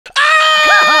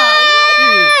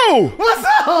Yo! What's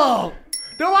up?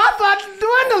 The Wi-Fi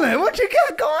dwindling. What you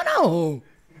got going on?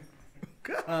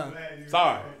 God.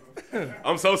 Sorry.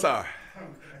 I'm so sorry.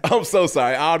 I'm so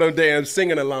sorry. All them damn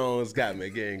singing alongs got me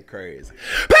getting crazy.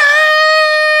 Peggy!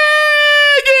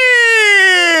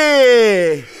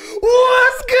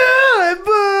 What's good,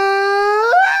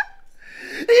 bud?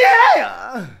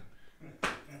 Yeah.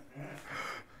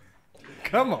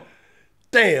 Come on.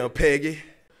 Damn, Peggy.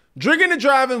 Drinking and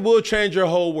driving will change your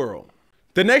whole world.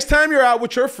 The next time you're out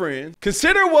with your friends,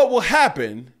 consider what will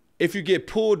happen if you get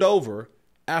pulled over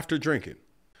after drinking.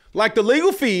 Like the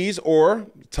legal fees or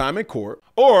time in court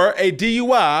or a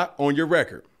DUI on your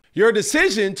record. Your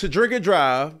decision to drink and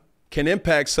drive can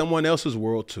impact someone else's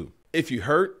world too, if you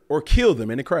hurt or kill them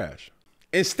in a crash.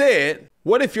 Instead,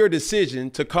 what if your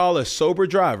decision to call a sober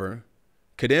driver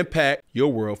could impact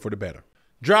your world for the better?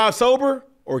 Drive sober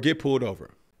or get pulled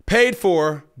over. Paid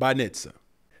for by NHTSA.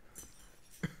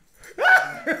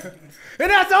 And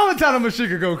that's the only time the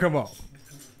machine gonna come on.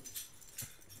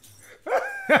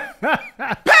 Peggy!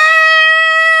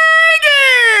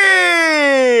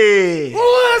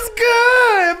 What's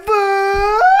good,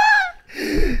 bud?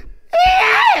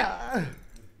 Yeah.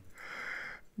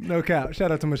 No cap.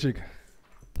 Shout out to Mashika.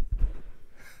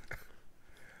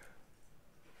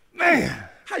 Man.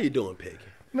 How you doing, Peggy?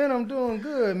 Man, I'm doing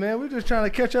good, man. We're just trying to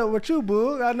catch up with you,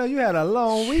 Boog. I know you had a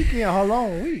long weekend, a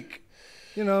long week.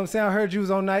 You know what I'm saying? I heard you was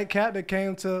on Nightcap that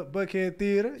came to Buckhead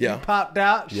Theater. Yeah. You popped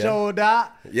out, showed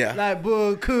out. Yeah. Like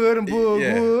Boog could and Boog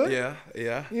would. Yeah.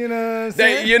 You know what I'm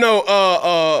saying?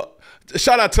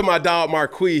 Shout out to my dog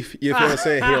Marquise. You feel what I'm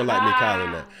saying? He don't like me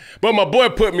calling that. But my boy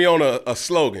put me on a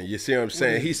slogan. You see what I'm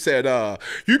saying? He said,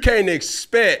 you can't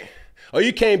expect or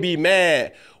you can't be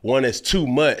mad when it's too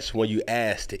much when you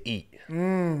ask to eat.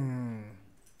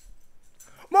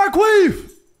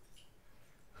 Marquise!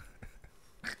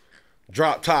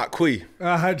 Drop top Quee. He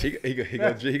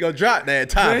gonna drop that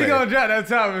top. Yeah, he gonna drop that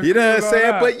top. You know what I'm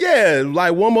saying? But yeah,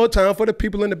 like one more time for the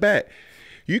people in the back.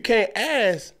 You can't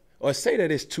ask or say that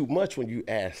it's too much when you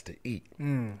ask to eat.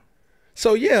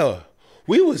 So yeah,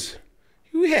 we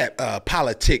had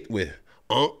politic with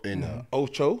and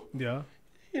Ocho. Yeah.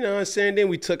 You know what I'm saying? Then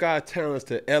we took our talents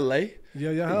to LA.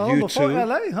 Yeah. Hold on, before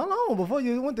LA. Hold on, before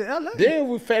you went to LA. Then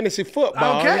we fantasy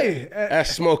football. Okay. At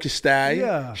Smoky Style.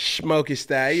 Yeah. Smoky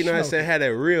Style. You know what I'm saying? Had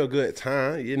a real good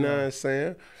time. You know what I'm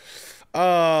saying?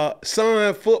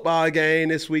 Son football game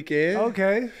this weekend.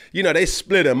 Okay. You know, they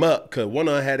split them up because one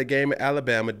of them had a game at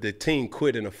Alabama. The team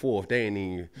quit in the fourth. They ain't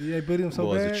even. Yeah, they beat him so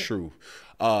bad. Was the truth.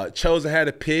 Chosen had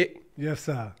a pick. Yes,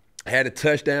 sir. Had a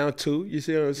touchdown too. You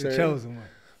see what I'm saying? Chosen one.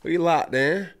 We locked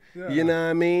in. Yeah. You know what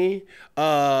I mean?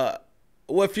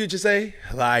 What Future say?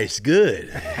 Life's good.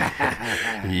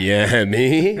 Yeah, I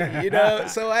mean, you know.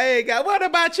 So hey, what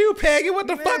about you, Peggy? What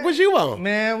the fuck was you on?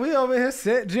 Man, we over here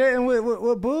set jetting with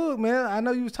Boog, man. I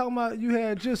know you was talking about you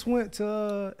had just went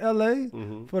to LA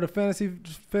for the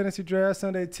fantasy draft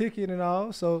Sunday ticket and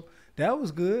all. So that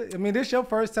was good. I mean, this your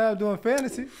first time doing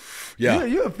fantasy. Yeah,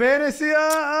 you a fantasy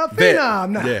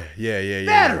phenom now. Yeah.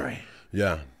 Veteran.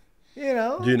 Yeah.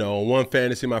 You know, one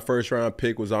fantasy, my first round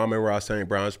pick was Omari St.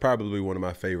 Brown. It's probably one of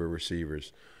my favorite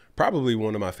receivers. Probably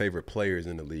one of my favorite players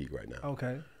in the league right now.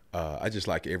 Okay. I just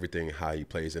like everything, how he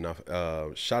plays. And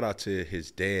shout out to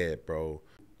his dad, bro.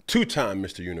 Two-time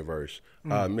Mr. Universe,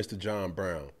 Mr. John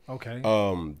Brown. Okay.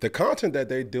 The content that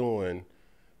they're doing,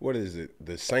 what is it?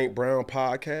 The St. Brown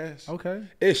podcast? Okay.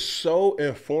 It's so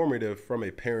informative from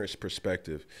a parent's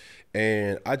perspective.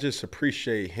 And I just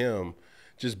appreciate him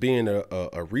just being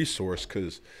a resource,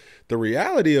 because the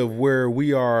reality of where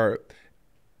we are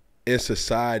in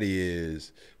society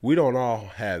is we don't all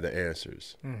have the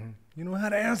answers. You know how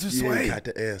to answer, Sway. You got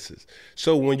the answers.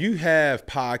 So when you have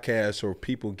podcasts or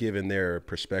people giving their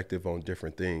perspective on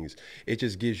different things, it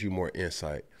just gives you more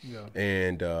insight. Yeah.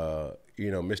 And,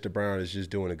 Mr. Brown is just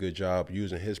doing a good job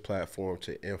using his platform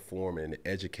to inform and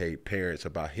educate parents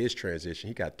about his transition.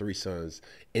 He got 3 sons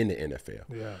in the NFL.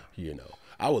 Yeah.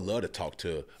 I would love to talk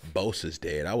to Bosa's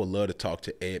dad. I would love to talk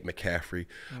to Ed McCaffrey,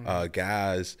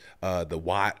 guys, the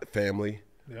Watt family.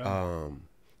 Yeah.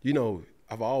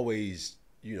 I've always,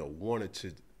 wanted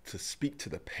to speak to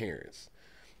the parents,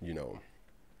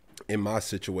 in my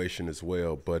situation as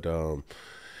well. But,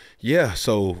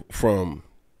 so from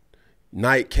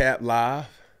Nightcap Live,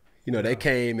 they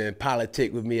came and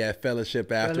politic with me at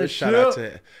Fellowship after. Shout out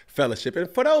to Fellowship. And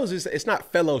for those, it's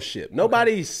not fellowship.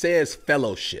 Nobody says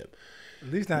fellowship.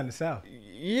 At least not in the South.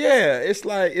 Yeah, it's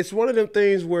like, it's one of them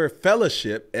things where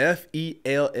fellowship,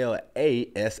 FELLASHIP,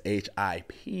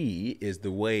 is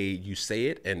the way you say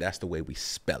it, and that's the way we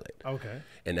spell it. Okay.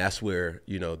 And that's where,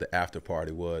 you know, the after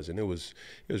party was, and it was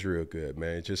real good,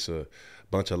 man. Just a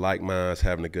bunch of like minds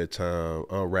having a good time,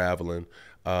 unraveling.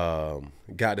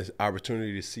 Got this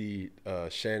opportunity to see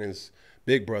Shannon's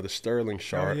big brother Sterling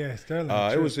Sharp. Oh yeah, Sterling.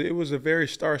 It was a very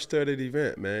star-studded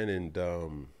event, man,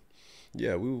 and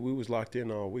yeah, we was locked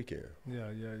in all weekend.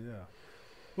 Yeah.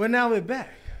 Well, now we're back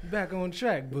on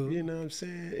track, boo. You know what I'm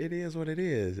saying? It is what it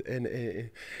is. And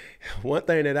one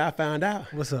thing that I found out.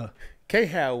 What's up? Can't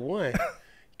have one,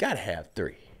 gotta have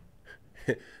three.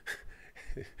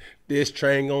 This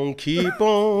train gonna keep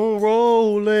on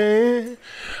rolling.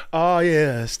 Oh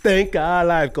yeah, thank God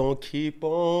life gonna keep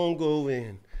on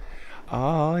going.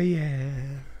 Oh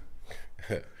yeah.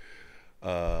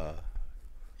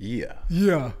 Yeah.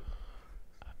 Yeah.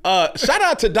 Shout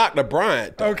out to Dr.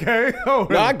 Bryant. Though. Okay. Oh,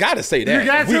 no, I gotta say that. You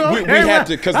got to? We had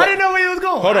to, cause I didn't know where you was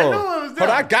going. Hold on. I knew it was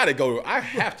Hold on, I gotta go. I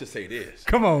have to say this.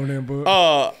 Come on then, boo.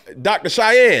 Dr.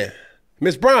 Cheyenne,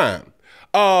 Miss Bryant,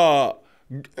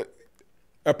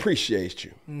 appreciate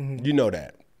you. Mm-hmm. You know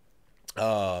that.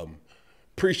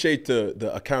 Appreciate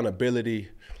the accountability,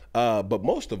 but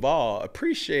most of all,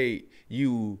 appreciate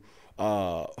you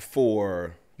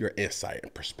for your insight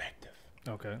and perspective.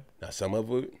 Okay. Now, some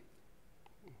of it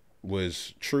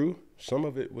was true, some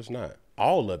of it was not.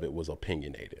 All of it was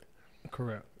opinionated.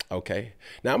 Correct. Okay.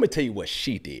 Now I'm gonna tell you what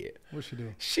she did. What she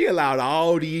do? She allowed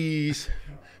all these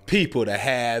people to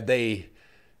have they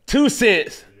 2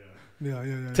 cents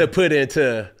to put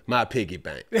into my piggy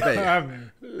bank. Baby,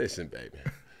 listen, baby.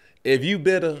 If you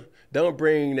bitter, don't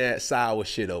bring that sour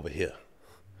shit over here.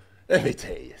 Let me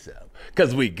tell you something,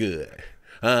 cause we good.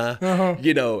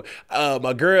 You know,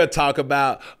 my girl talk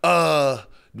about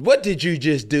what did you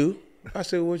just do? I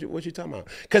said, what you talking about?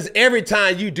 Because every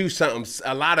time you do something,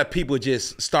 a lot of people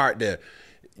just start to,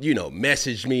 you know,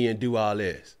 message me and do all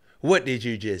this. What did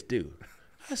you just do?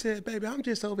 I said, baby, I'm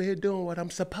just over here doing what I'm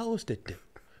supposed to do.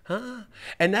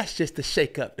 And that's just to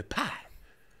shake up the pot.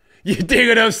 You dig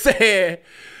what I'm saying?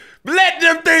 Let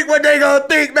them think what they gonna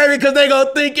think, baby, because they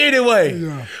gonna think anyway.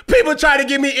 Yeah. People try to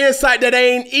give me insight that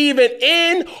ain't even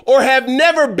in or have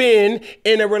never been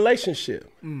in a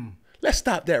relationship. Let's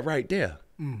stop that right there.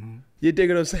 Mm-hmm. You dig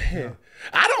what I'm saying? Yeah.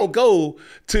 I don't go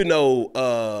to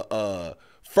no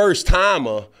first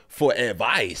timer for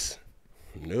advice.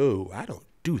 No, I don't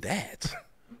do that.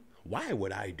 Why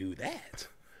would I do that?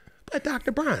 But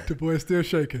Dr. Bryant. The boy's still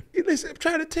shaking. Listen, I'm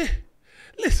trying to tell you.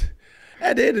 Listen,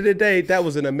 at the end of the day, that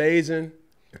was an amazing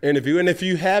interview. And if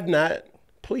you have not,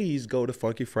 please go to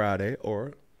Funky Friday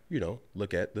or, you know,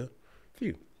 look at the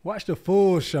view. Watch the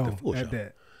full show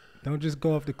that. Don't just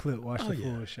go off the clip. Watch the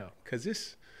full show. Because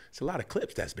it's a lot of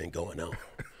clips that's been going on.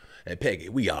 And Peggy,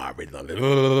 we already done it.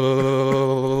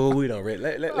 We don't read.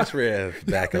 Let's rev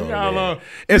back on.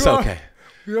 It's okay.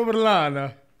 You over the line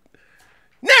now.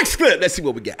 Next clip. Let's see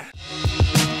what we got.